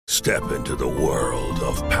Step into the world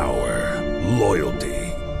of power, loyalty,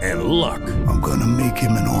 and luck. I'm gonna make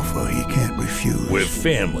him an offer he can't refuse. With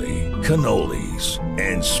family, cannolis,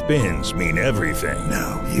 and spins mean everything.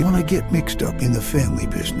 Now, you wanna get mixed up in the family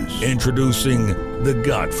business. Introducing The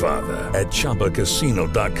Godfather at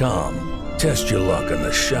ChumbaCasino.com. Test your luck in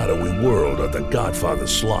the shadowy world of The Godfather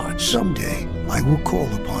slot. Someday, I will call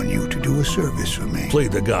upon you to do a service for me. Play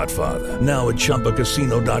The Godfather now at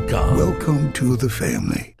ChumbaCasino.com. Welcome to the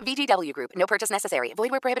family. VGW Group. No purchase necessary. Void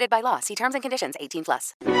where prohibited by law. See terms and conditions.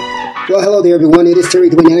 18+. Well, hello there, everyone. It is Terry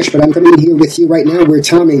Dwayne Ashford. I'm coming in here with you right now. We're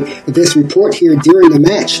timing this report here during the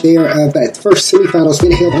match there of that first semifinals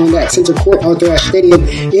being held on that center court, Arthur Ashe Stadium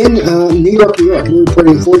in New York, New York. We're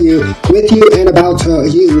reporting for you, with you, and about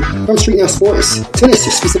you from StreetNOW Sports, tennis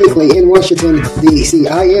specifically in Washington, D.C.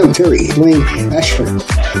 I am Terry Dwayne Ashford.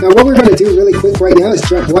 Now, what we're going to do really quick right now is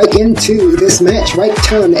jump right into this match, right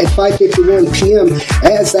time at 5:51 p.m.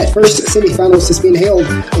 as that first semifinals is being held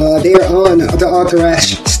there on the Arthur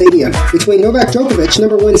Ashe Stadium between Novak Djokovic,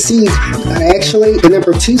 number one seed, actually the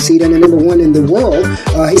number two seed and the number one in the world.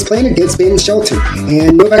 He's playing against Ben Shelton,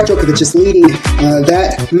 and Novak Djokovic is leading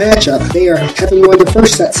that matchup. They are having won the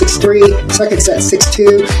first set 6-3, second set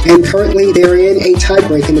 6-2, and currently they're in a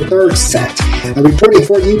tiebreak in the third set. Reporting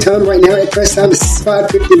for you, Tom, right now at press time is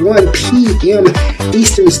 5:51 p.m.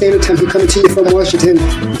 Eastern Standard Time. We're coming to you from Washington,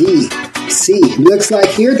 D.C. Looks like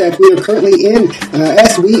here that we are currently in,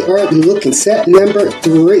 as we are looking, set number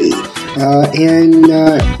 3. And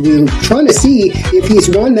we're trying to see if he's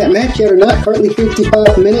won that match yet or not. Currently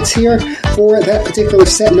 55 minutes here for that particular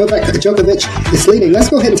set. Novak Djokovic is leading. Let's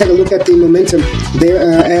go ahead and take a look at the momentum there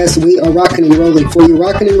as we are rocking and rolling for you.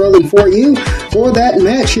 Rocking and rolling for you for that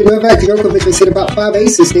match here. Novak Djokovic has hit about 5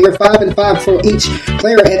 aces there, 5 and 5 for each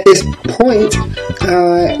player at this point,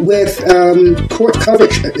 with court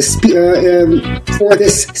coverage for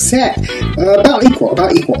this set about equal.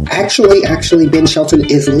 Actually, Ben Shelton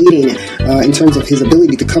is leading in terms of his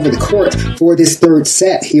ability to cover the court for this third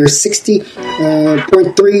set here,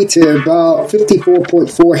 60.3 to about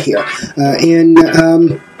 54.4 here.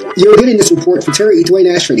 You're getting this report from Terry Dwayne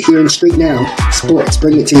Ashford here in StreetNOW Sports.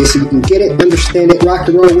 Bring it to you so you can get it, understand it, rock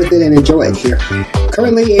and roll with it, and enjoy it here.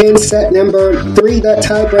 Currently in set number 3, that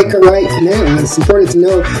tiebreaker right now. It's important to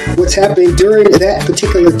know what's happening during that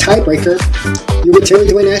particular tiebreaker. You're with Terry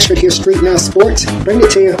Dwayne Ashford here, StreetNOW Sports. Bring it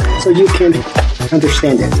to you so you can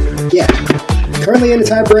understand it. Yeah. Currently in the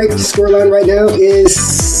tiebreak, scoreline right now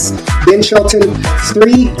is Ben Shelton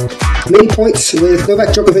 3 mini points with Novak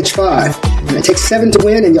Djokovic 5. And it takes 7 to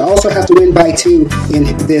win, and you also have to win by 2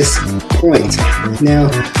 in this point. Now,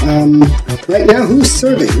 right now, who's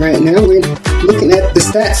serving? Right now, we're looking at the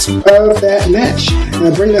stats of that match.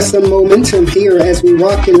 Bringing us some momentum here as we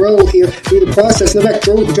rock and roll here through the process. Novak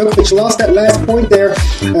Djokovic lost that last point there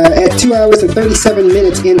at 2 hours and 37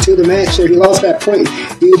 minutes into the match. There, he lost that point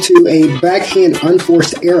due to a backhand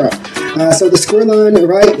unforced error. So the scoreline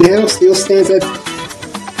right now still stands at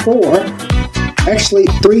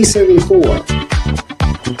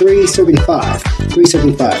 375.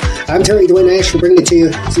 I'm Terry Dwayne Ashford, bringing it to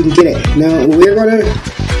you so you can get it. Now, we're going to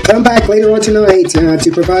come back later on tonight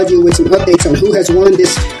to provide you with some updates on who has won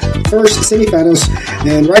this first semifinals.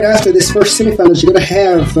 And right after this first semifinals, you're going to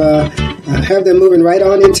have them moving right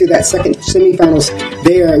on into that second semifinals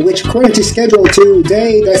there, which according to schedule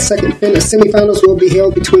today, that second semifinals will be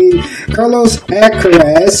held between Carlos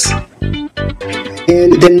Alcaraz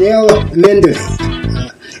and Daniel Medvedev.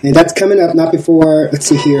 And that's coming up not before, let's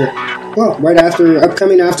see here, well,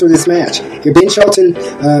 upcoming after this match. Here, Ben Shelton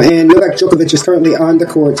and Novak Djokovic is currently on the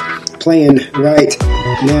court playing right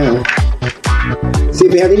now. See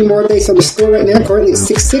if we have any more updates on the score right now. Currently it's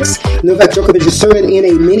 6-6. Novak Djokovic is serving in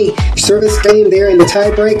a mini service game there in the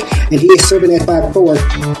tiebreak, and he is serving at 5-4.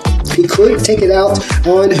 He could take it out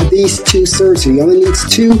on these 2 serves. He only needs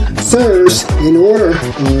 2 serves in order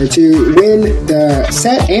to win the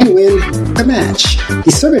set and win the match.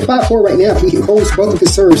 He's serving 5-4 right now. If he holds both of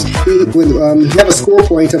his serves, he would have a score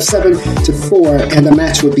point of 7-4, and the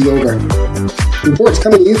match would be over. Reports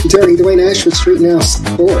coming to you from Terry Dwayne Ashford, StreetNOW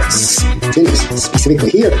Sports. Tennis, specifically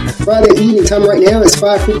here. Friday evening time right now is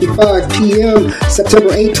 5:55 p.m.,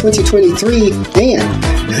 September 8, 2023. And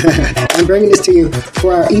I'm bringing this to you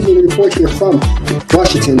for our evening report here from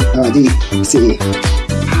Washington, D.C.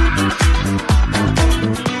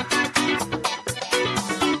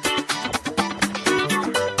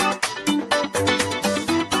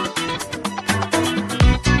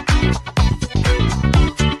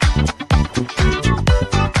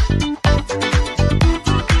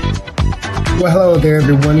 Well, hello there,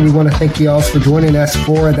 everyone. We want to thank you all for joining us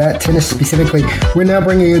for that tennis specifically. We're now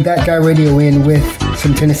bringing you Datguyradio in with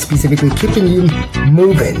some tennis specifically, keeping you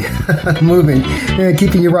moving,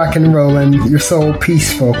 keeping you rocking and rolling, your soul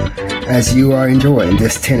peaceful as you are enjoying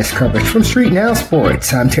this tennis coverage from StreetNOW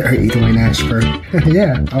Sports. I'm Dwayne Ashford.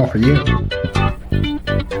 Yeah, all for you.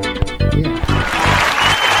 Yeah.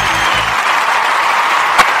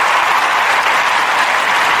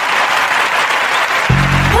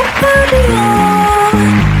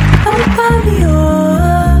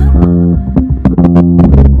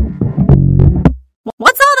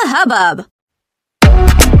 What's all the hubbub?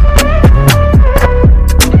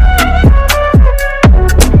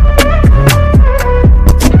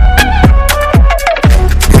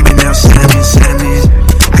 Coming out shining, shining.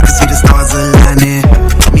 I can see the stars aligning.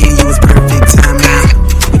 Me and you is perfect timing.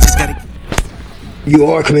 We just gotta. You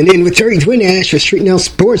are coming in with Dwayne Ash for StreetNOW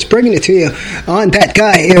Sports, bringing it to you on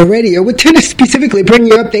Datguyradio with tennis specifically, bringing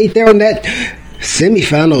you an update there on that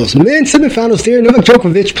semifinals. Men's semifinals there. Novak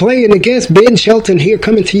Djokovic playing against Ben Shelton here,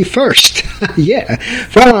 coming to you first. Yeah,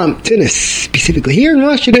 from tennis specifically here in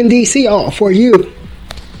Washington, D.C. All for you. Make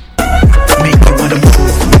you wanna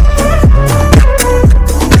move.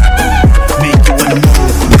 Make you wanna move.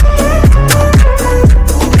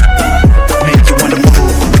 Make you wanna move.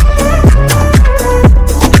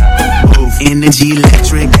 Move. Energy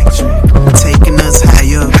electric, taking us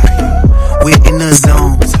higher. We're in the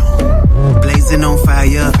zone, blazing on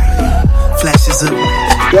fire. Flashes up.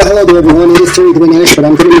 Well, hello there, everyone. It is Dwayne Ashford.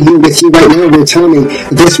 I'm going to be here with you right now. We're telling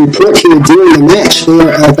this report here during the match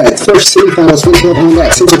there that first semifinals went held on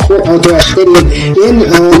that Central Court Outdoor Stadium in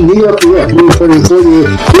New York, New York. We're reporting for you,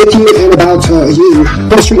 with you, and about you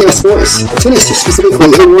from StreetNOW Sports, tennis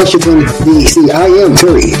specifically in Washington, D.C. I am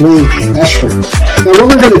Dwayne Ashford. Now,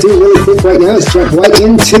 what we're going to do really quick right now is jump right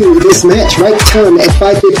into this match, right time at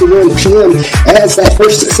 5:51 p.m. as that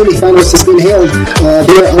first semifinals has been held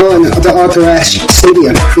there on the Arthur Ashe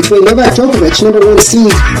Stadium between Novak Djokovic, number one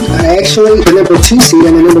seed, actually the number two seed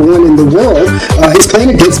and the number one in the world, is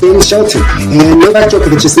playing against Ben Shelton. And Novak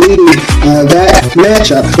Djokovic is leading that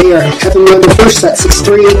matchup. They are having won the first set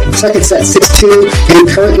 6-3, second set 6-2, and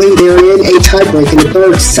currently they're in a tiebreak in the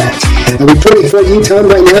third set. Reporting for you time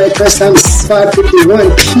right now at press time is 5:51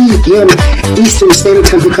 p.m. Eastern Standard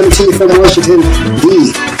Time. We're coming to you from Washington,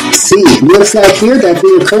 D.C. Looks like here that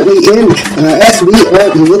we are currently in, as we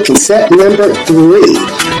are looking, set number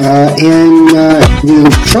 3. And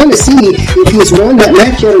we're trying to see if he's won that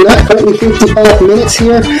match yet or not. Currently 55 minutes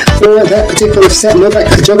here for that particular set.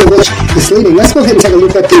 Novak Djokovic is leading. Let's go ahead and take a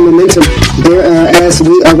look at the momentum there as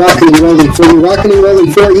we are rocking and rolling for you. Rocking and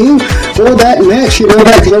rolling for you for that match. You know,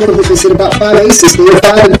 Novak Djokovic has hit about 5 aces. They are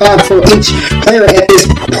 5 and 5 for each player at this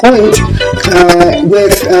point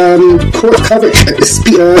with court coverage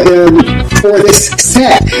for this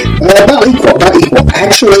set. About equal.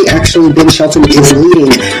 Actually, Ben Shelton is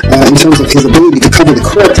leading in terms of his ability to cover the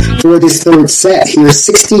court for this third set here,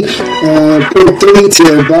 60.3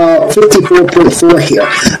 to about 54.4 here.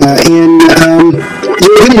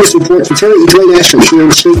 You're getting this report from Dwayne Ashford here in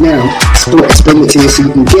StreetNOW Sports, bringing it to you so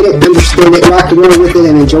you can get it, understand it, rock and roll with it,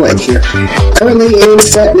 and enjoy it here. Currently in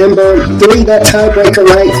set number 3, that tiebreaker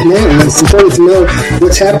right now. It's important to know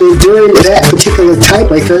what's happening during that particular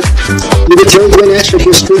tiebreaker. You get Dwayne Ashford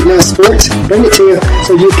here, StreetNOW Sports, bring it to you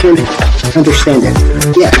so you can understand it.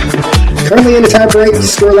 Yeah. Currently in the tiebreak, the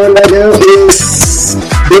scoreline right now is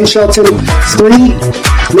Ben Shelton 3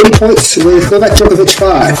 mini points with Novak Djokovic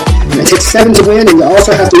 5. And it takes 7 to win, and you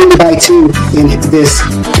also have to win by 2 in this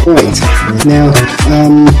point. Now,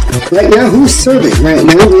 right now, who's serving? Right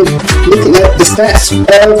now, we're looking at the stats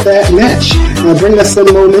of that match. Bring us some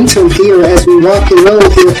momentum here as we rock and roll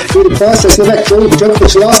here through the process. Novak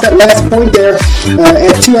Djokovic lost that last point there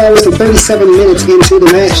at 2 hours and 37 minutes into the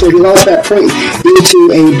match. So he lost that point due to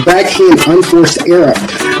a backhand unforced error.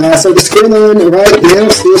 So the scoreline right now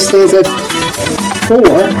still stands at 4.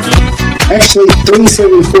 Actually,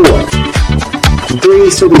 3-7-4.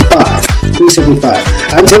 3-7-5.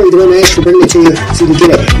 I'm telling you, Dwayne Ash, for bringing it to you so you can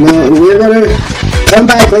get it. Now, we're going to come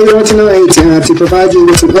back later on tonight to provide you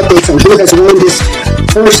with some updates on who has won this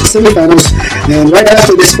first semifinals. And right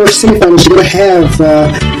after this first semifinals, you're going to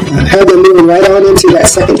have them moving right on into that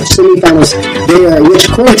second semifinals there, which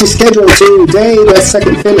according to schedule today, that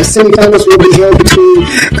second semifinals will be held between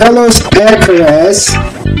Carlos Alcaraz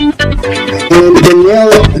and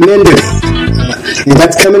Daniel Medvedev. And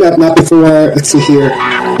that's coming up not before, let's see here,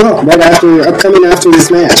 right after, upcoming after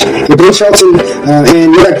this match. Ben Shelton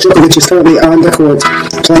and Novak Djokovic is currently on the court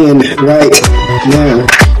playing right now.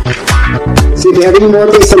 See if you have any more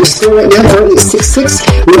updates on the score right now, currently it's 6-6.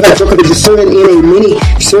 Novak Djokovic is serving in a mini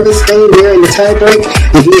service game there in the tiebreak,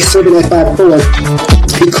 and he is serving at 5-4.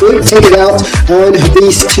 He could take it out on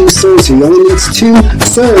these two serves. He only needs two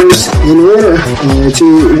serves in order to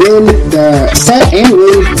win the set and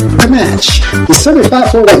win the match. He's serving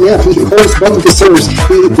 5-4 right now. If he holds both of his serves,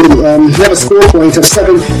 he will have a score point of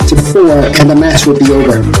 7-4, and the match will be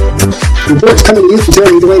over. Reports coming to you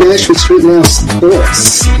from Dwayne Ashford, StreetNOW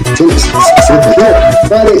Sports. Tennis specifically here.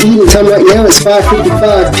 Friday evening time right now is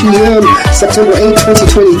 5:55 p.m. September 8,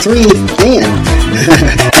 2023, and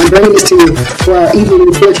I'm bringing this to you for our evening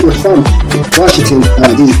report here from Washington,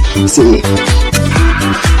 D.C.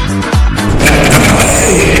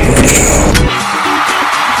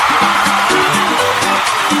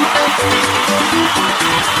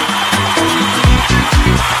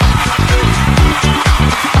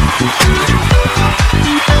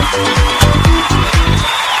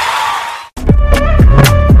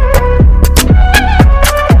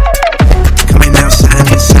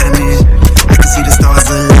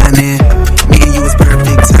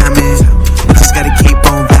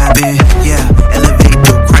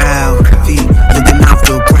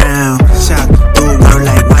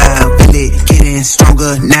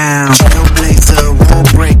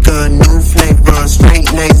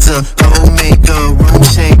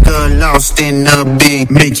 In a big,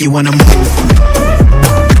 make you wanna move.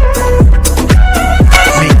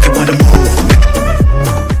 Make you wanna move.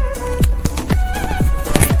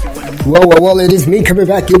 Well, it is me coming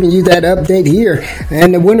back giving you that update here.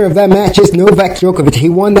 And the winner of that match is Novak Djokovic. He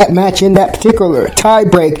won that match in that particular tie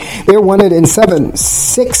break. They won it in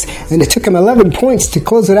 7-6, and it took him 11 points to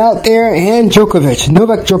close it out there. And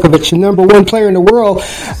Novak Djokovic, the number one player in the world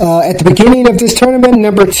at the beginning of this tournament,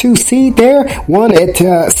 number 2 seed there, won it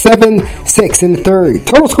 7-6 in the third.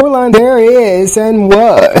 Total scoreline there is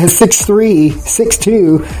 6-3,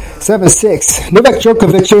 6-2. 7-6. Novak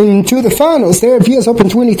Djokovic into the finals there at US Open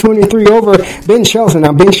 2023 over Ben Shelton.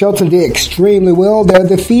 Now, Ben Shelton did extremely well. They're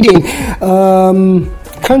defeating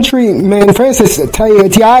countryman Francis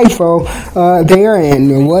Tiafoe there,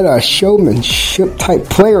 and what a showmanship type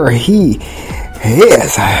player he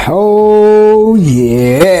is. Oh,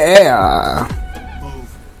 yeah.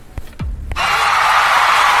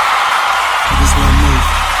 This one move.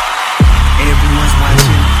 Everyone's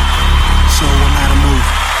watching. Show them how to move.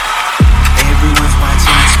 Everyone's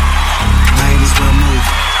watching. Might as well move.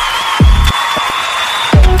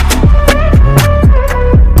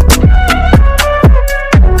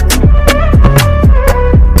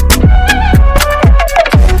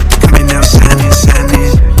 Coming out shining,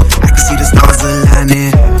 shining. I can see the stars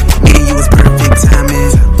aligning. Me and you was perfect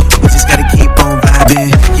timing. We just gotta keep on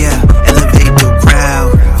vibing. Yeah, elevate the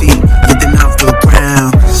crowd. Feet lifting off the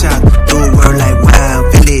ground. Shout through a world like wow.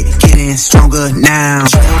 Feel it getting stronger now.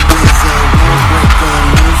 Trailblazer, won't breaker,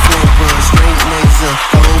 new flavor, straight laser,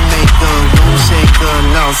 old maker, room shaker,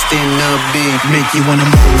 lost in the big, make you wanna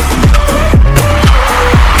move.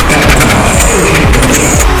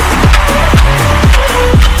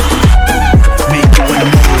 Make you wanna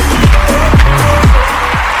move.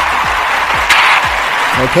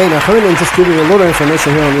 Okay, now Hernan just giving you a little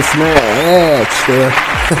information here on this match there.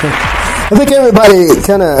 I think everybody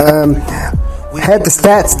kind of had the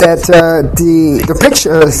stats that the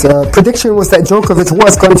pictures prediction was that Djokovic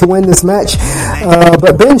was going to win this match,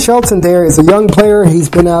 but Ben Shelton there is a young player. He's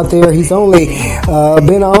been out there. He's only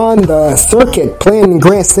been on the circuit playing in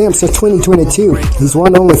Grand Slams since 2022. He's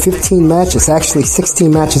won only 15 matches, actually 16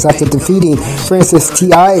 matches after defeating Francis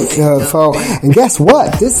Tiafoe. And guess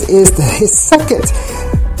what? This is his second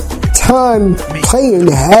time playing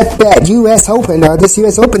at that U.S. Open, this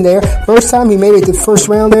U.S. Open there. First time he made it to the first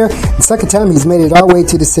round there. The second time he's made it all the way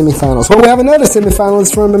to the semifinals. Well, we have another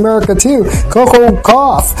semifinalist from America too. Coco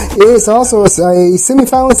Gauff is also a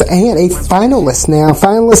semifinalist and a finalist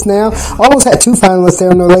now. Almost had two finalists there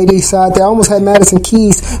on the ladies' side. They almost had Madison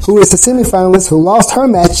Keys, who is the semifinalist, who lost her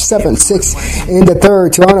match 7-6 in the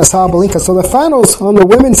third to Arna Sabalenka. So the finals on the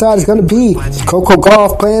women's side is going to be Coco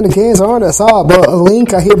Gauff playing against Arna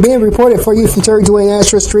Sabalenka. Here being reported for you from Terry Dwayne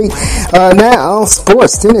Ashford Street. Now,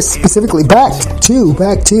 sports, tennis specifically, back to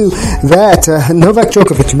that Novak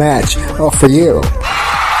Djokovic match for you.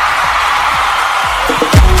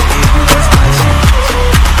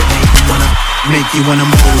 Make you wanna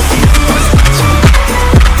move.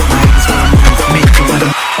 Make you wanna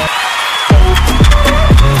move.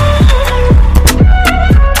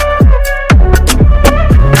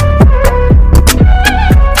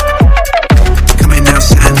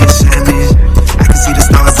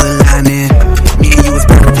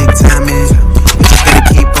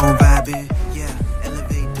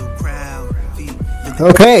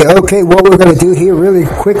 Okay. What we're going to do here really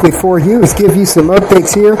quickly for you is give you some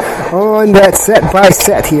updates here on that set by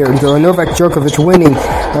set here. Novak Djokovic winning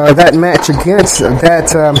that match against that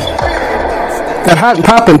hot and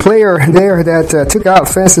popping player there that took out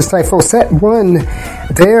Francis Tiafoe. Set 1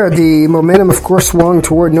 there, the momentum, of course, swung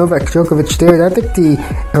toward Novak Djokovic there. I think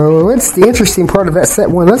what's the interesting part of that set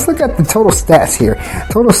 1? Let's look at the total stats here.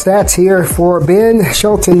 Total stats here for Ben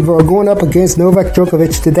Shelton going up against Novak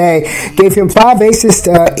Djokovic today. Gave him 5 aces,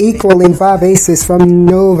 equaling 5 aces from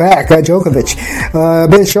Novak Djokovic.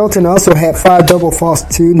 Ben Shelton also had 5 double faults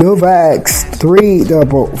to Novak's 3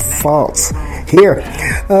 double faults here.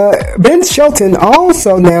 Ben Shelton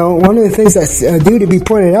also now, one of the things that's due to be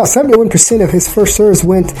pointed out, 71% of his first serves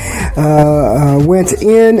went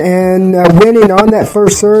in, and winning on that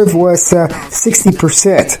first serve was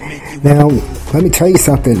 60%. Now, let me tell you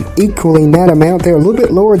something. Equaling that amount there, a little bit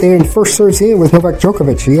lower there in first serves in with Novak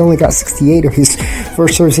Djokovic. He only got 68 of his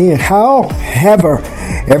first serves in. However,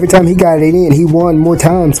 every time he got it in, he won more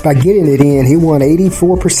times by getting it in. He won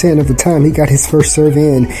 84% of the time he got his first serve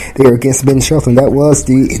in there against Ben Shelton. That was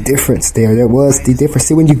the difference there. That was the difference.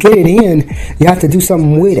 See, when you get it in, you have to do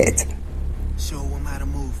something with it.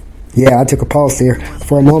 Yeah, I took a pause there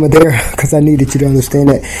for a moment there because I needed you to understand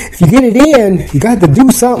that. If you get it in, you got to do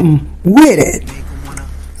something with it.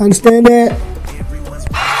 Understand that?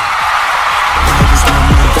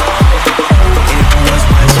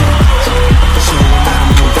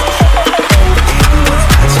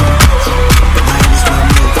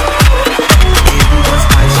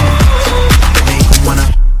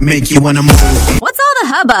 Make you wanna move. What's all the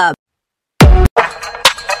hubbub?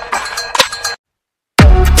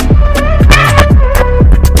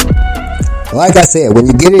 Like I said, when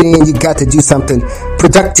you get it in, you got to do something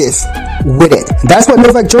productive with it. That's what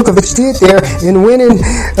Novak Djokovic did there in winning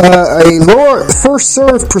a lower first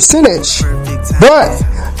serve percentage. But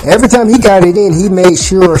every time he got it in, he made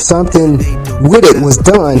sure something with it was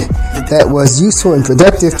done that was useful and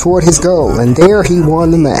productive toward his goal. And there he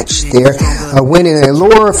won the match there, winning a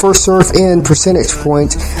lower first serve in percentage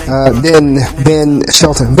point than Ben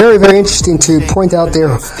Shelton. Very, very interesting to point out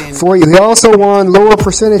there for you. He also won lower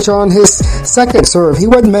percentage on his second serve. He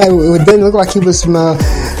wasn't mad. It didn't look like he was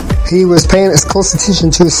paying as close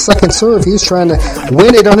attention to his second serve. He was trying to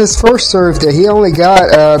win it on his first serve there. He only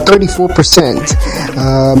got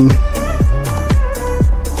 34%.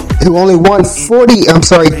 Who only won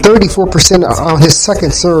 34% on his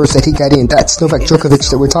second serves that he got in. That's Novak Djokovic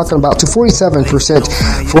that we're talking about, to 47%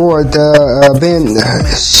 for the Ben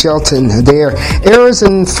Shelton there. Errors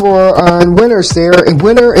and for winners there.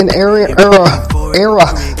 Winner and error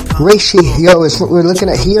ratio is what we're looking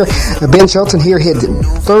at here. Ben Shelton here hit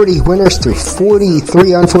 30 winners to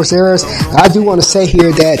 43 unforced errors. I do want to say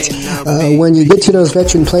here that when you get to those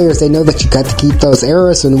veteran players, they know that you got to keep those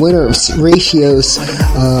errors and winners ratios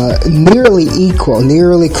nearly equal,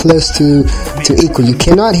 nearly close to equal. You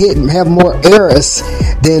cannot hit and have more errors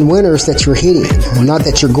than winners that you're hitting. Not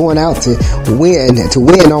that you're going out to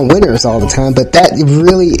win on winners all the time, but that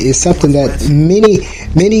really is something that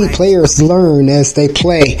many players learn as they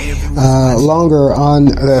play longer on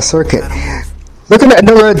the circuit. Looking at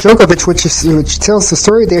Novak Djokovic, which tells the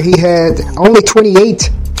story there, he had only 28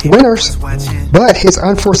 winners, but his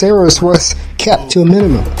unforced errors was kept to a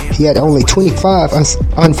minimum. He had only 25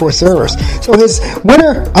 unforced errors. So his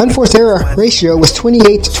winner unforced error ratio was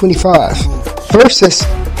 28 to 25 versus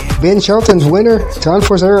Ben Shelton's winner to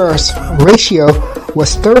unforced errors ratio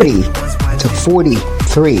was 30 to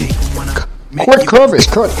 43. Court coverage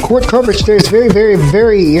there is very, very,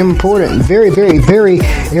 very important. Very, very, very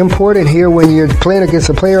important here when you're playing against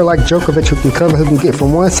a player like Djokovic who can cover, who can get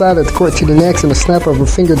from one side of the court to the next in a snap of a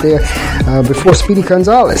finger there before Speedy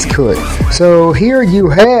Gonzalez could. So here you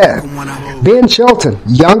have Ben Shelton,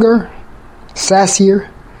 younger, sassier.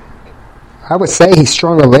 I would say he's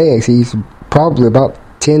stronger legs. He's probably about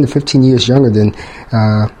 10 to 15 years younger than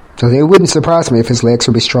so it wouldn't surprise me if his legs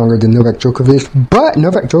would be stronger than Novak Djokovic. But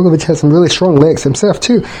Novak Djokovic has some really strong legs himself,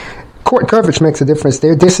 too. Court coverage makes a difference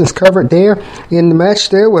there. Distance covered there in the match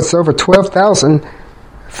there was over 12,000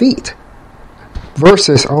 feet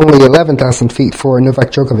versus only 11,000 feet for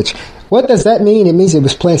Novak Djokovic. What does that mean? It means he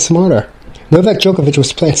was playing smarter. Novak Djokovic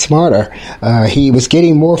was playing smarter. He was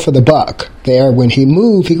getting more for the buck there. When he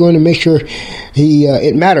moved, he wanted to make sure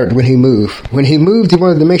it mattered when he moved. When he moved, he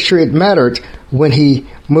wanted to make sure it mattered when he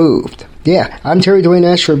moved. Yeah, I'm Terry Dwayne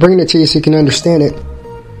Ashford, bringing it to you so you can understand it.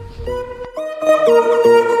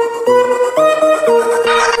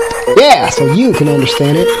 Yeah, so you can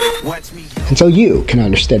understand it. And so you can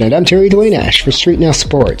understand it. I'm Terry Dwayne Ash for StreetNOW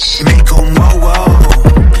Sports.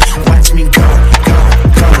 Watch me go,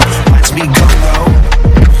 watch me go.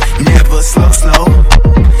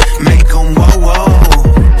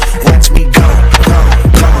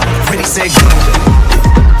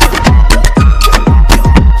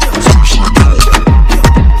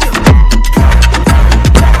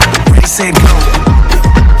 said go.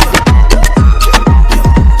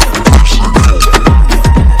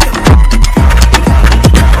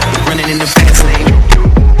 Running in the fast lane,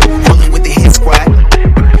 rolling with the hit squad,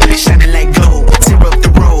 shining like gold, tear up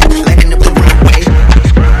the road, lighting up the runway,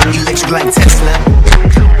 electric like Tesla,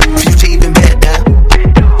 future even better,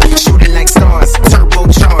 shooting like stars,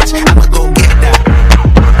 turbocharged, I'ma go get that.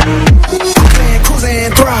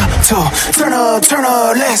 Cruising throttle, turn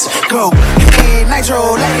up, let's go. Hey,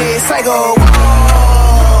 nitro, ladies, psycho.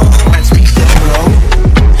 Watch me go,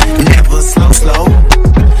 never slow.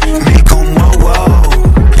 Make 'em whoa.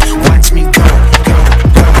 Watch me go.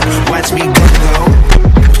 Watch me go.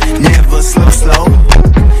 Never slow.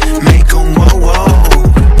 Make 'em whoa.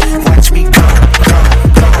 Watch me go.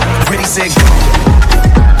 Ready, set, go.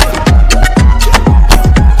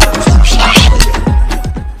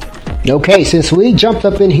 Okay, since we jumped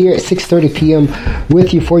up in here at 6:30 p.m.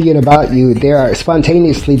 with you, for you, and about you, they are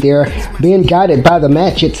spontaneously there, being guided by the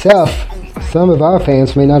match itself. Some of our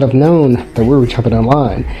fans may not have known that we were jumping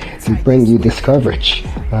online to bring you this coverage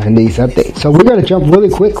and these updates. So we're going to jump really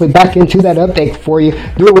quickly back into that update for you.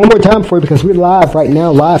 Do it one more time for you because we're live right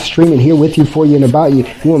now, live streaming here with you, for you, and about you.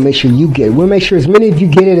 We want to make sure you get it. We'll make sure as many of you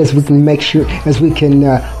get it as we can make sure, as we can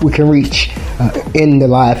reach in the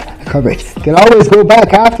live coverage. You can always go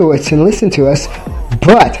back afterwards and listen to us,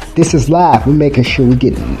 but this is live. We're making sure we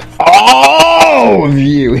get all of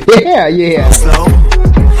you. Yeah. Slow.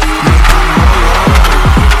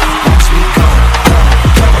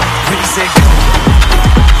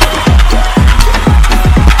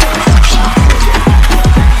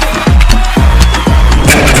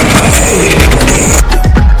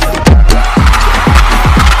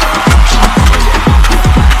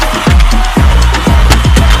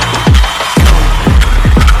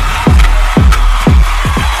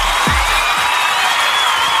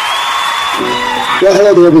 Well,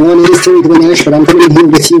 hello there, everyone. It is Dwayne, Ashford. I'm coming in here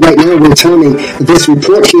with you right now. We're telling this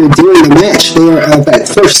report here during the match there that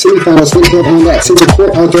first semifinals went held on that Center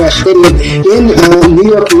Court Arthur Ashe Stadium in New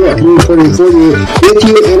York. We're reporting for you, with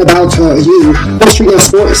you, and about you on StreetNOW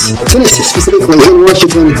Sports, Tennessee, specifically in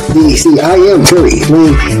Washington, D.C. I am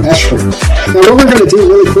Dwayne Ashford. Now, what we're going to do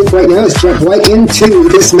really quick right now is jump right into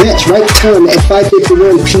this match, right time at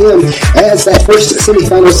 5:51 p.m. as that first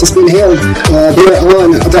semifinals has been held there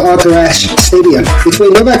on the Arthur Ashe Stadium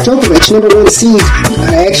between Novak Djokovic, number 1 seed,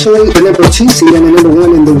 actually the number 2 seed and the number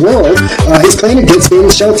 1 in the world. He's playing against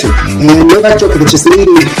Ben Shelton, and Novak Djokovic is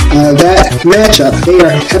leading that matchup. They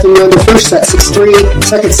are having won the first set 6-3,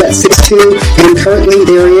 second set 6-2, and currently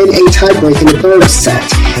they're in a tiebreak in the third set.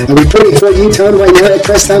 Reporting for you time right now at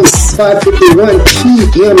press time is 5:51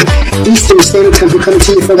 p.m. Eastern Standard Time. We're coming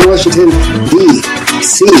to you from Washington,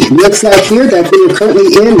 D.C. Looks like here that we are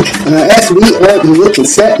currently in, as we are looking,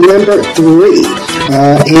 set number 3.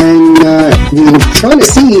 And we're trying to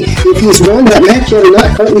see if he's won that match yet or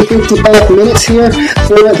not. Currently 55 minutes here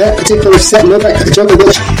for that particular set. Novak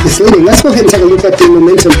Djokovic is leading. Let's go ahead and take a look at the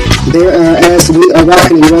momentum there as we are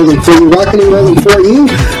rocking and rolling for you. Rocking and rolling for you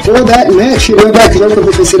for that match. Novak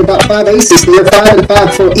Djokovic has hit about 5 aces there, 5 and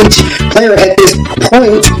 5 for each player at this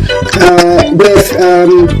point, with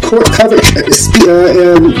court coverage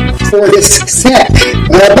for this set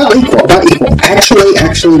about equal.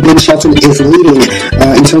 Actually, Ben Shelton is leading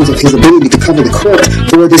in terms of his ability to cover the court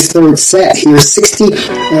for this third set here,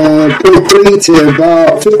 60.3 to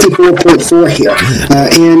about 54.4 here.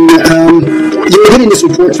 You're getting this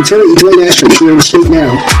report from Dwayne Ashford here in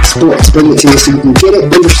StreetNOW Sports, bringing it to you so you can get it,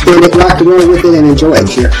 understand it, rock and roll with it, and enjoy it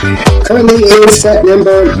here. Currently in set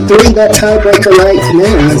number 3, that tiebreaker right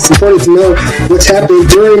now. It's important to know what's happening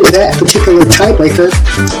during that particular tiebreaker.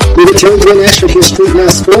 We get Dwayne Ashford here, StreetNOW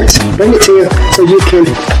Sports, bring it to you so you can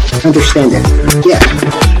understand it. Yeah.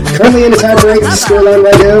 Currently in the tiebreak, the scoreline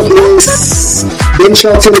right now is Ben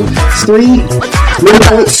Shelton 3 win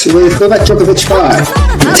points with Novak Djokovic 5.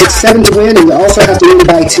 It takes 7 to win, and you also have to win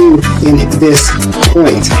by 2 in this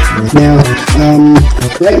point. Now,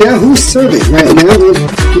 right now, who's serving? Right now, we're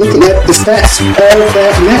looking at the stats of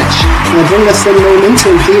that match. Bring us some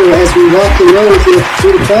momentum here as we rock and roll here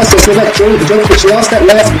through the process. Novak Djokovic lost that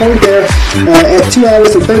last point there at 2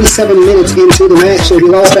 hours and 37 minutes into the match, so he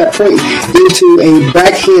lost that point due to a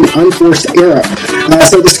backhand unforced error.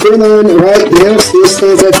 So the scoreline right now still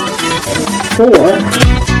stands at 3-7-4,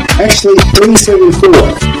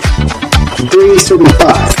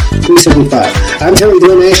 3-7-5. 375. I'm telling you,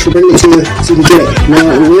 Dwayne Ashford, bringing it to you so you can get it. Now,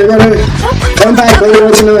 we're going to come back later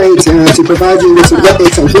on tonight to provide you with some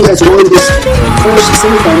updates on who has won this first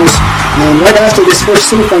semifinals. And right after this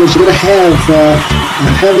first semifinals, you're going to have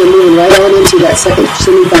them moving right on into that second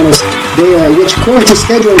semifinals there, which according to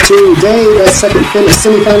schedule today, that second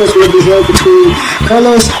semifinals will be held between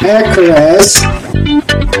Carlos Alcaraz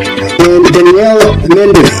and Daniel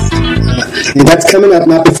Medvedev. And that's coming up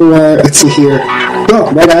not before, let's see here,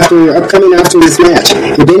 upcoming after this match.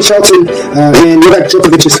 Ben Shelton and Novak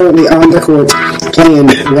Djokovic is currently on the court playing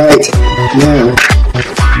right now.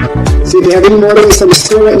 See if they have any more to on the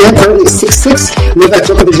score right now. Currently 6-6. Novak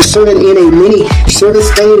Djokovic is serving in a mini service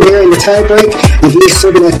game there in the tiebreak, and he is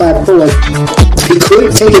serving at 5-4. He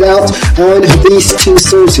could take it out on these two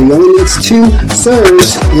serves. He only needs two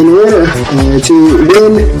serves in order to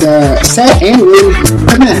win the set and win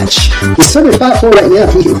the match. He's serving 5-4 right now.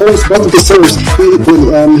 If he holds both of his serves, he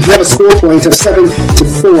will have a score point of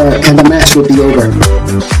 7-4, and the match will be over.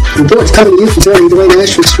 Reports coming to you from Dwayne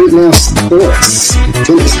Ashford, StreetNOW Sports.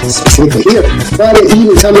 Tennis specifically here. Friday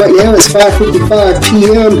evening time right now is 5:55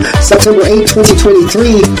 p.m. September 8,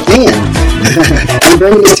 2023. And I'm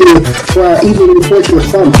bringing this to you for our evening report here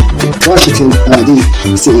from Washington,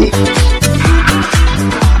 D.C.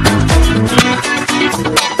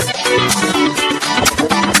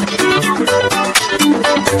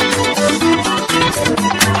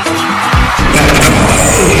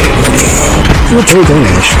 We'll take on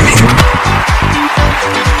Ashford.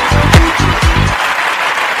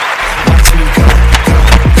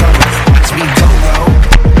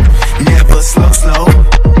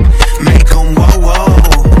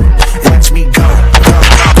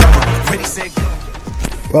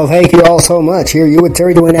 Well, thank you all so much. Here you with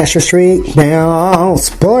Terry Dwayne Ashford StreetNOW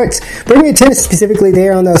Sports. Bringing you tennis specifically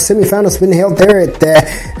there on the semifinals being held there at the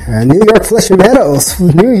New York Flushing Meadows.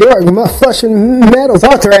 New York Flushing Meadows,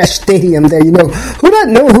 Arthur Ashe Stadium there. You know, who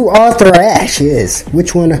doesn't know who Arthur Ashe is?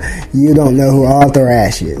 Which one of you don't know who Arthur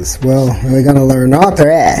Ashe is? Well, we're going to learn Arthur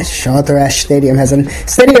Ashe. Arthur Ashe Stadium has a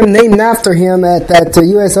stadium named after him at that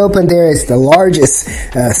U.S. Open there. It's the largest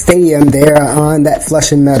stadium there on that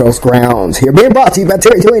Flushing Meadows grounds. Here being brought to you by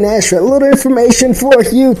Terry Dwayne Ashford. A little information for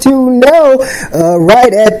you to know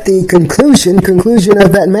right at the conclusion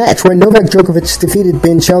of that match where Novak Djokovic defeated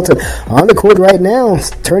Ben Shelton on the court right now.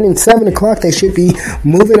 Turning 7 o'clock, they should be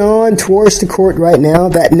moving on towards the court right now.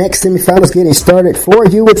 That next semifinal is getting started for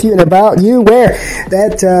you, with you, and about you, where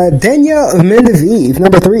that Daniel Medvedev,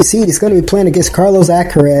 number 3 seed, is going to be playing against Carlos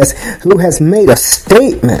Alcaraz, who has made a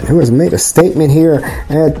statement here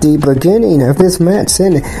at the beginning of this match,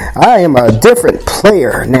 saying, I am a different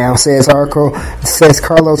player now, says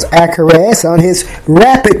Carlos Alcaraz on his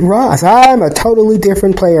rapid rise. I'm a totally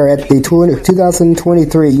different player at the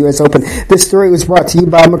 2023 U.S. Open. This story was brought to you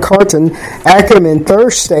by McCartan Ackerman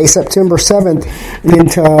Thursday, September 7th,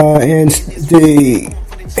 and the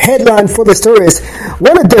headline for the story is,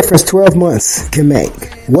 what a difference 12 months can make.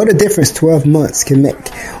 What a difference 12 months can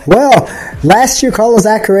make. Well, last year Carlos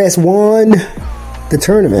Alcaraz won the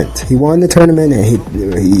tournament. He won the tournament, and he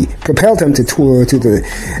propelled him to the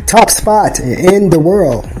top spot in the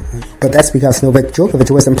world. But that's because Novak Djokovic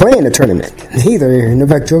wasn't playing the tournament. Neither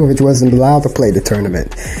Novak Djokovic wasn't allowed to play the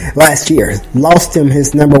tournament last year. Lost him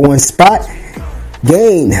his number 1 spot.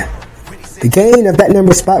 The gain of that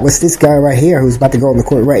number spot was this guy right here, who's about to go on the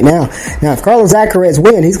court right now. Now, if Carlos Alcaraz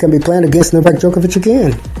wins, he's going to be playing against Novak Djokovic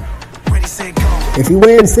again. If he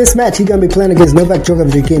wins this match, he's going to be playing against Novak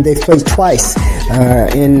Djokovic again. They've played twice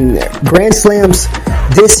in Grand Slams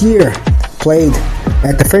this year. Played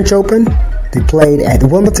at the French Open. They played at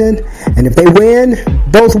Wimbledon. And if they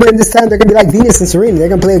both win this time, they're going to be like Venus and Serena. They're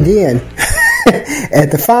going to play again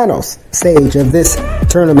at the finals stage of this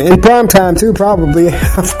tournament. In prime time, too, probably.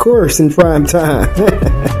 Of course, in prime time.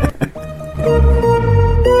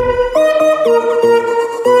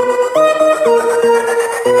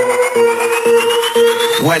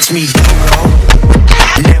 Watch me go,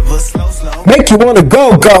 never slow. Make you wanna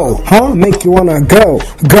go, huh? Make you wanna go.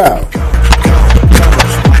 Watch me go,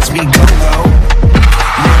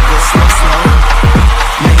 never slow.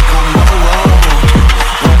 Make 'em roll.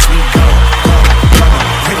 Watch me go.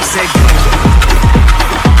 Ready, set, go.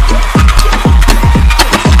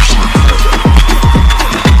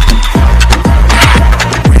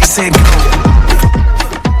 Ready, set, go.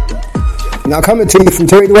 Now coming to you from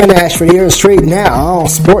Terry Dwayne Ashford here on StreetNOW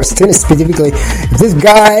Sports, tennis specifically. If this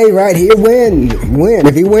guy right here if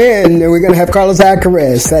he wins, we're going to have Carlos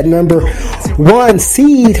Alcaraz, that number 1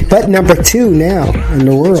 seed, but number 2 now in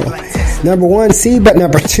the world. Number 1 seed, but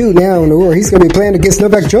number 2 now in the world. He's going to be playing against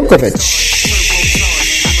Novak Djokovic.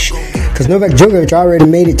 because Novak Djokovic already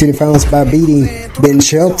made it to the finals by beating Ben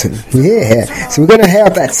Shelton. Yeah, so we're going to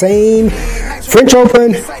have that same French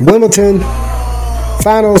Open, Wimbledon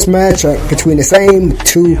finals match between the same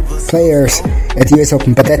two players at the U.S.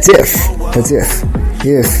 Open. But that's if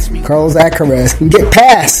Carlos Alcaraz can get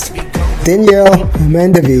past Daniil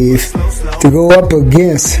Medvedev to go up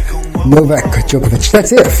against Novak Djokovic.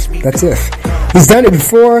 That's if. He's done it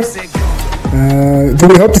before. Do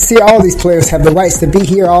we hope to see all these players have the rights to be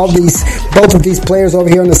here? Both of these players over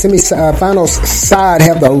here on the semi-finals side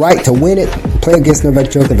have the right to win it, play against Novak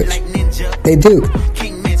Djokovic. They do.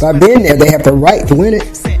 By being there, they have the right to win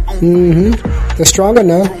it. They're strong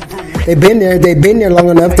enough. They've been there long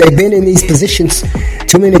enough. They've been in these positions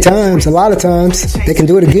too many times, a lot of times. They can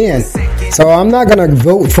do it again. So I'm not going to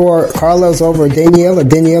vote for Carlos over Daniil or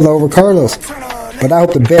Daniil over Carlos. But I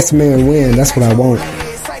hope the best man win. That's what I want.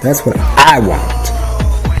 That's what I want.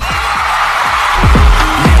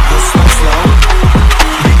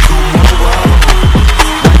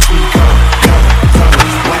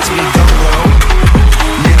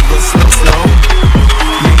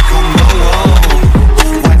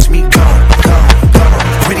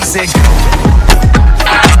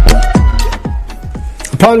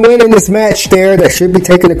 Upon winning this match there, that should be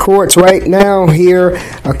taking the courts right now here.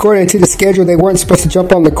 According to the schedule, they weren't supposed to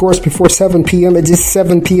jump on the courts before 7 p.m. It's just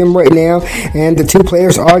 7 p.m. right now, and the two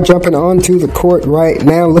players are jumping onto the court right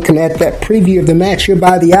now. Looking at that preview of the match here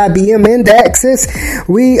by the IBM Indexes,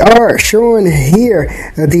 we are showing here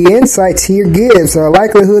the insights here gives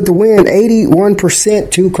likelihood to win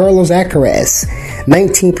 81% to Carlos Alcaraz,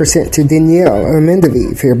 19% to Daniil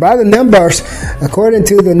Medvedev here. By the numbers, according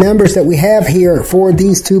to the numbers that we have here for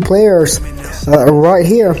these two players right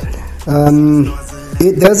here,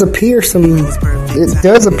 it does appear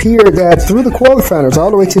that through the quarterfinals, all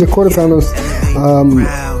the way to the quarterfinals,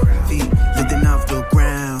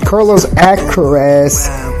 Carlos Alcaraz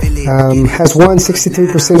has won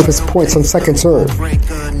 63% of his points on second serve.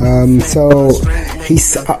 So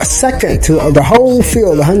he's second to the whole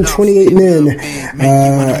field, 128 men,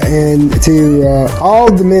 and to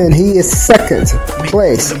all the men, he is second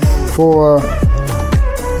place for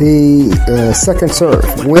the second serve,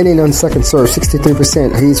 winning on second serve,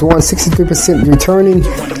 63%. He's won 63% returning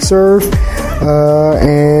serve,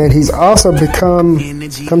 and he's also come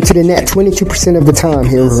to the net 22% of the time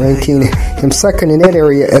here, ranking him second in that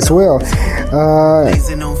area as well.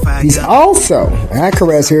 He's also,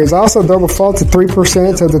 Alcaraz here is also double faulted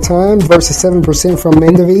 3% of the time versus 7% from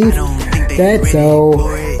Medvedev.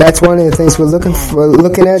 That's one of the things we're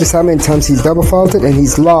looking at is how many times he's double faulted, and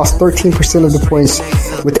he's lost 13% of the points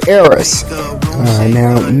with errors.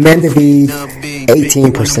 Now Medvedev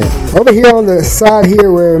 18%. Over here on the side here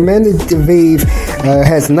where Medvedev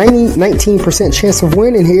has 19% chance of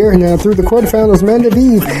winning here. Now through the quarterfinals,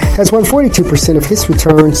 Medvedev has won 42% of his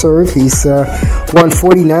return serve. He's won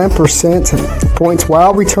 49% points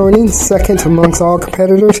while returning, second amongst all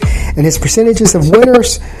competitors, and his percentages of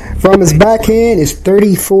winners from his backhand is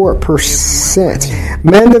 34%.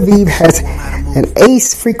 Medvedev has an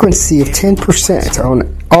ace frequency of 10%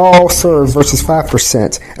 on all serve versus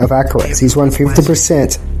 5% of Alcaraz. He's won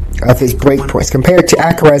 50% of his break points compared to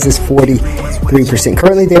Alcaraz's 43%.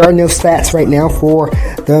 Currently, there are no stats right now for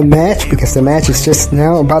the match because the match is just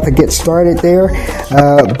now about to get started there.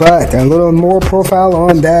 But a little more profile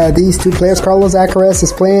on these two players. Carlos Alcaraz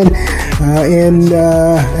is playing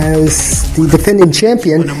as the defending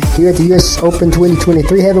champion here at the U.S. Open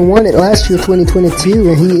 2023, having won it last year, 2022,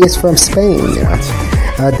 and he is from Spain.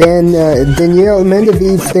 Then Daniil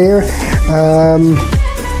Medvedev there,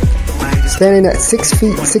 standing at 6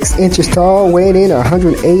 feet 6 inches tall, weighing in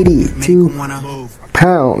 182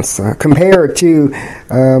 pounds, compared to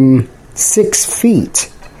 6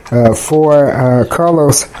 feet for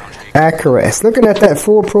Carlos Alcaraz. Looking at that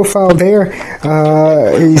full profile there,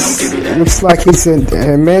 looks like he's a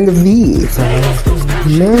Medvedev.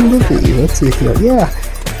 Let's see if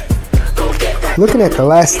looking at the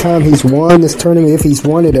last time he's won this tournament, if he's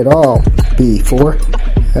won it at all before.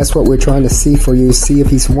 That's what we're trying to see for you, see if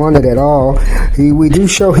he's won it at all. We do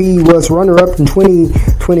show he was runner-up in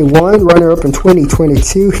 2021, runner-up in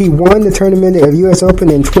 2022. He won the tournament of U.S. Open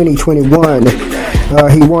in 2021.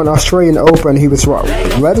 He won Australian Open. He was wrong.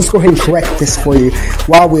 Let us go ahead and correct this for you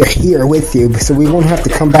while we're here with you, so we won't have to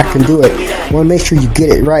come back and do it. I want to make sure you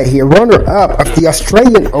get it right here. Runner-up of the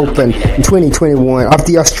Australian Open in 2021, of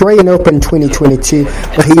the Australian Open in 2022,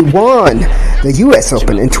 but he won the U.S.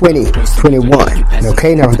 Open in 2021.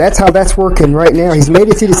 Okay, know, that's how that's working right now. He's made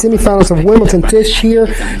it to the semifinals of Wimbledon this year,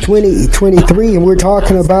 2023, and we're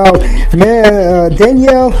talking about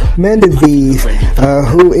Daniel Medvedev,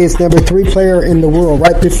 who is number 3 player in the world.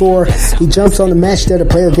 Right before he jumps on the match there to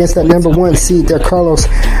play against that number 1 seed there, Carlos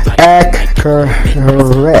Alcaraz.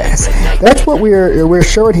 That's what we're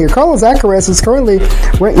showing here. Carlos Alcaraz is currently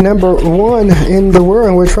ranked number 1 in the world,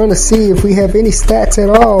 and we're trying to see if we have any stats at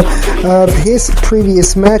all of his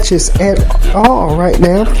previous matches at all right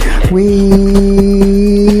now.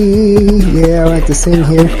 I like to sing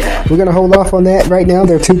here. We're going to hold off on that right now.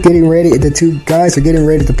 The two guys are getting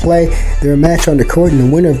ready to play their match on the court, and the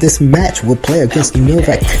winner of this match will play against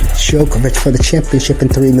Novak Djokovic for the championship and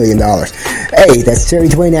 $3 million. Hey, that's Terry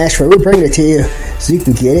Dwayne Ashford. We're bringing it to you so you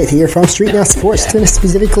can get it here from StreetNOW Sports Tennis,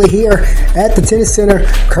 specifically here at the Tennis Center,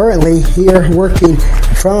 currently here working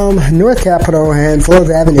from North Capitol and 4th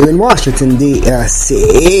Avenue in Washington,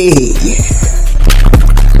 D.C.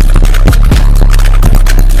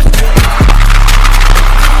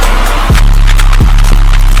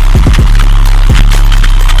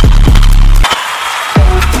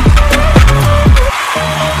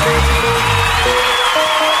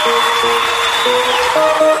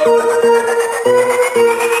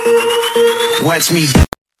 Watch me.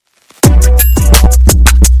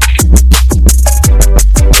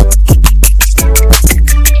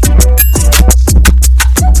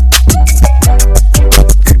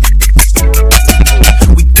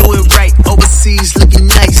 We do it right overseas, looking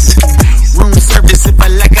nice. Room service if I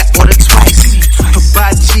like, I order twice.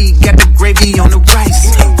 Hibachi, got the gravy on the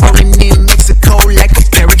rice. Rolling in Mexico like a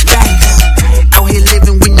paradise. Out here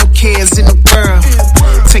living with no cares in the world.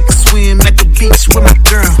 Take a swim at the beach with my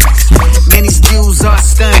girl. Man, these views are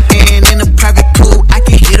stunning. In a private pool, I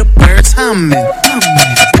can hear the birds humming.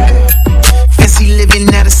 Fancy living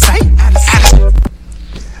out of sight.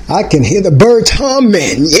 I can hear the birds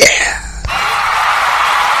humming, yeah.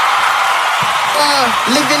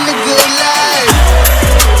 Living the good life.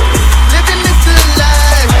 Living the good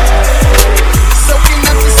life. Soaking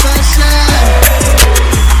up the sunshine.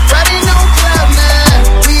 Riding on cloud nine.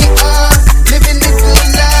 We are living the good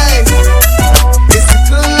life. It's a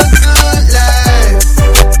good, good life.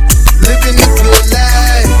 Living the good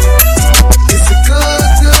life. It's a good,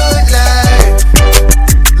 good life.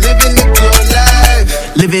 Living the good life.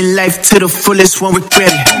 Living life to the fullest, won't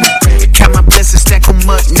regret it. Count my blessings, stack them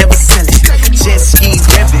up, never sell it. Jet ski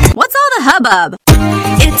revving. What's all the hubbub?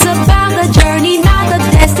 It's about the journey, not the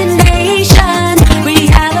destination.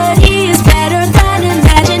 Reality is better than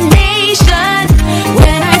imagination.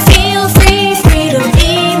 When I feel free, free to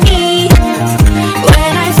be me.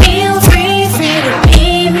 When I feel free, free to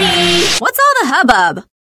be me. What's all the hubbub?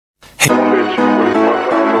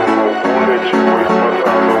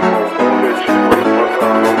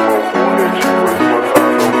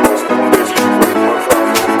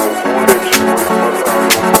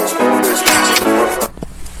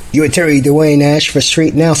 You and Terry Dwayne Ash for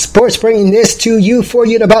StreetNOW Sports, bringing this to you, for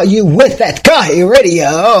you, and about you with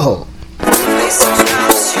Datguyradio. Play some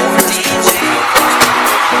house, you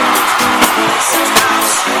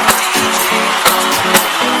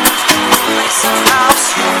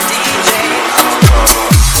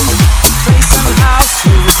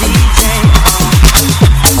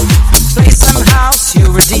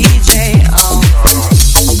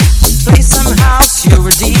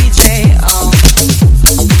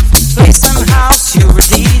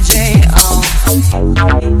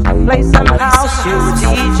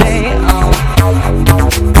DJ,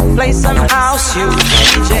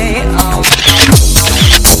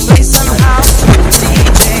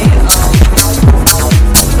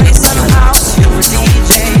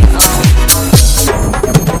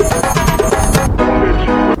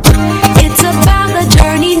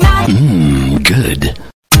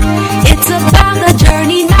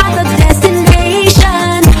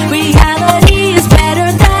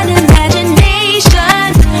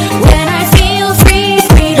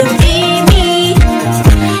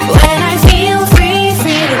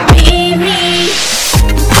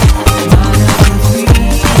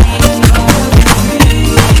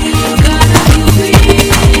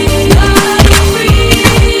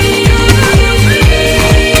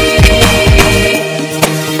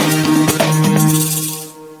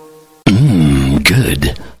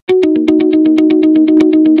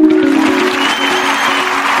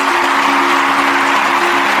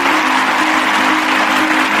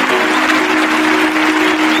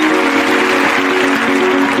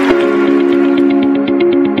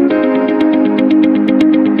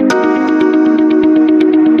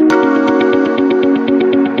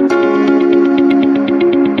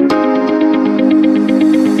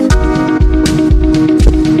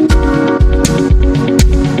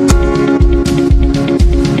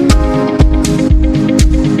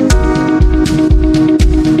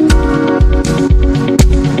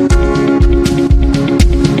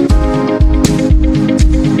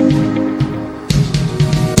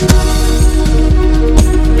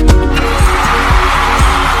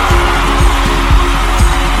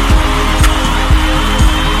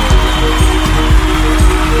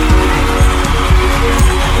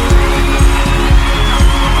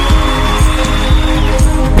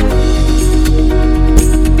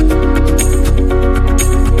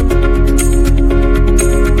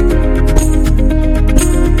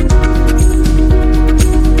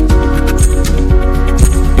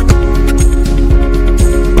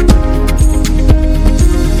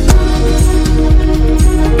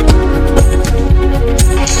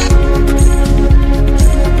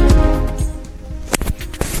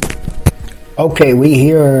 Okay, we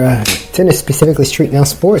here, tennis, specifically Street Now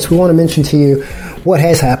Sports. We want to mention to you what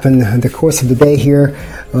has happened in the course of the day here.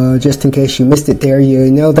 Just in case you missed it there,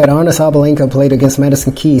 you know that Arna Sabalenka played against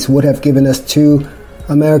Madison Keys, would have given us two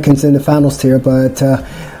Americans in the finals here, but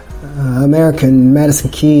American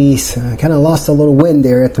Madison Keys kind of lost a little win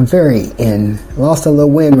there at the very end. Lost a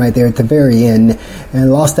little win right there at the very end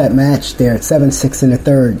and lost that match there at 7-6 in the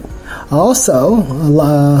third. Also,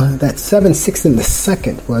 that 7-6 in the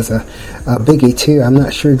second was a biggie too. I'm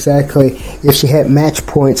not sure exactly if she had match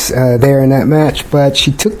points there in that match, but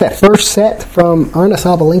she took that first set from Arna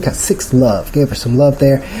Sabalenka 6-love. Gave her some love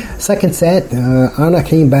there. Second set, Arna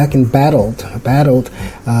came back and battled,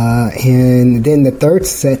 and then the third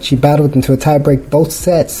set she battled into a tiebreak both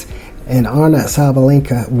sets, and Arna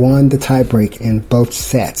Sabalenka won the tiebreak in both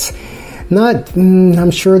sets.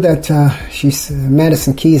 I'm sure that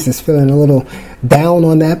Madison Keys is feeling a little down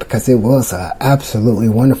on that because it was an absolutely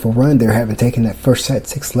wonderful run there, having taken that first set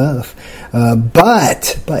 6-love.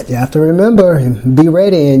 But you have to remember, be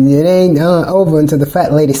ready, and it ain't over until the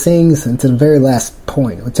fat lady sings until the very last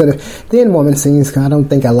point. Until the thin woman sings. I don't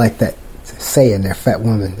think I like that saying there, fat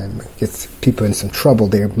woman. That gets people in some trouble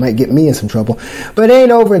there. Might get me in some trouble. But it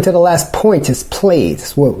ain't over until the last point is played.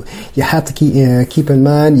 That's what you have to keep in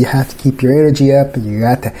mind. You have to keep your energy up. You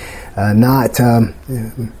got to not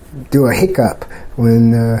do a hiccup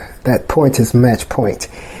when that point is match point.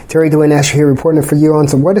 Terry Dwayne Ashford here reporting for you on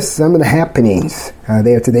what is some of the happenings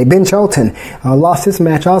there today. Ben Shelton lost his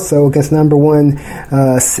match also against number one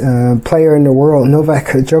player in the world, Novak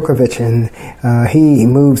Djokovic, and he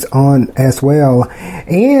moves on as well.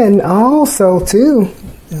 And also, too,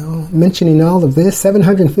 mentioning all of this,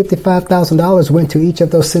 $755,000 went to each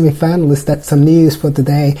of those semifinalists. That's some news for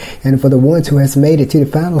today. And for the ones who has made it to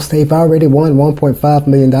the finals, they've already won $1.5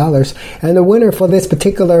 million. And the winner for this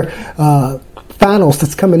particular finals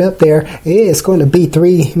that's coming up there is going to be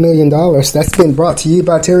 $3 million. That's been brought to you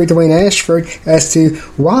by Terry Dwayne Ashford as to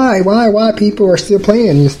why people are still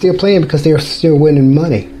playing. You're still playing because they're still winning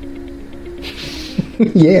money.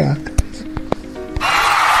 Yeah.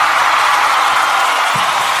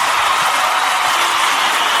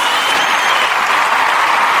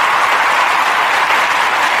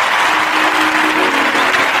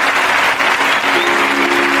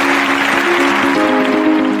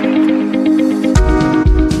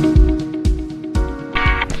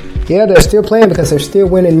 Yeah, they're still playing because they're still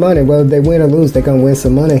winning money. Whether they win or lose, they're going to win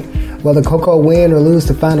some money. Whether Coco win or lose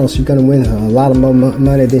the finals, you're going to win a lot of more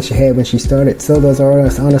money than she had when she started. So does Arna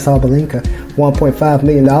Sabalenka. $1.5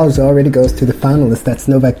 million already goes to the finalists. That's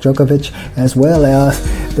Novak Djokovic, as well as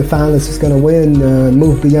the finalist is going to win,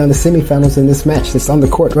 move beyond the semifinals in this match that's on the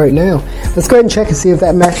court right now. Let's go ahead and check and see if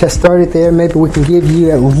that match has started there. Maybe we can give you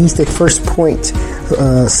at least a first point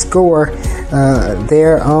score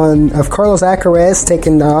there of Carlos Alcaraz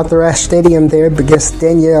taking Arthur Ashe Stadium there against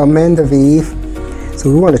Daniel Medvedev. So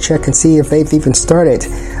we want to check and see if they've even started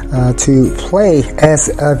to play as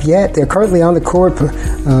of yet. They're currently on the court,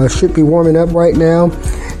 should be warming up right now.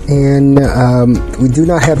 And we do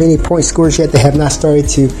not have any point scores yet. They have not started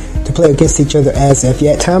to play against each other as of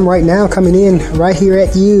yet. Time right now coming in right here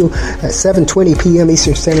at you at 7:20 p.m.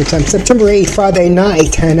 Eastern Standard Time, September 8th, Friday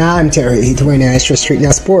night. And I'm Terry Dwayne Ashford, Street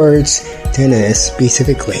Now Sports, tennis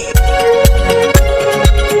specifically.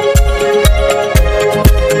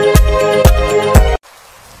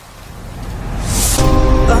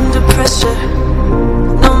 Under pressure,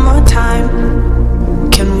 no more time.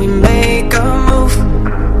 Can we make a move?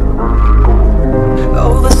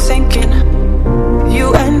 Overthinking,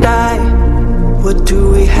 you and I. What do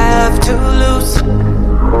we have to lose?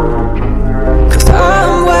 'Cause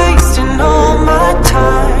I'm wasting all my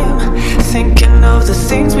time thinking of the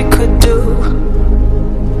things we could do.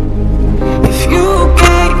 If you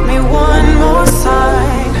gave me one more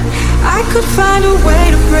sign, I could find a way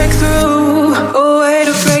to break through. A way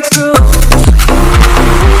to break through.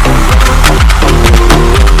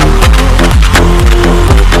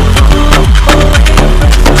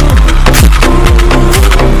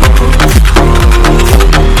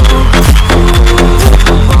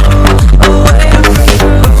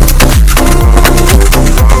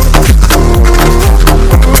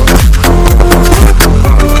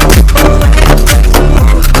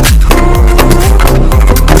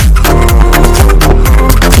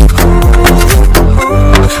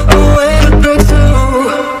 Oh,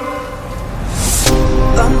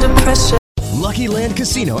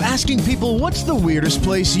 Casino asking people what's the weirdest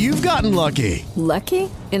place you've gotten lucky? Lucky?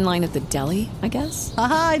 In line at the deli, I guess?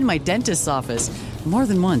 Aha, in my dentist's office. More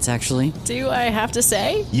than once, actually. Do I have to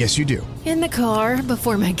say? Yes, you do. In the car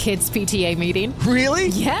before my kids' PTA meeting. Really?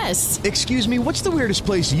 Yes. Excuse me, what's the weirdest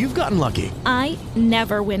place you've gotten lucky? I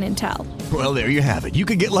never win and tell. Well, there you have it. You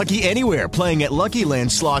can get lucky anywhere, playing at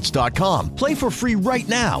LuckyLandSlots.com. Play for free right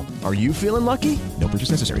now. Are you feeling lucky? No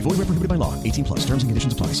purchase necessary. Void where prohibited by law. 18+. Terms and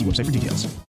conditions apply. See website for details.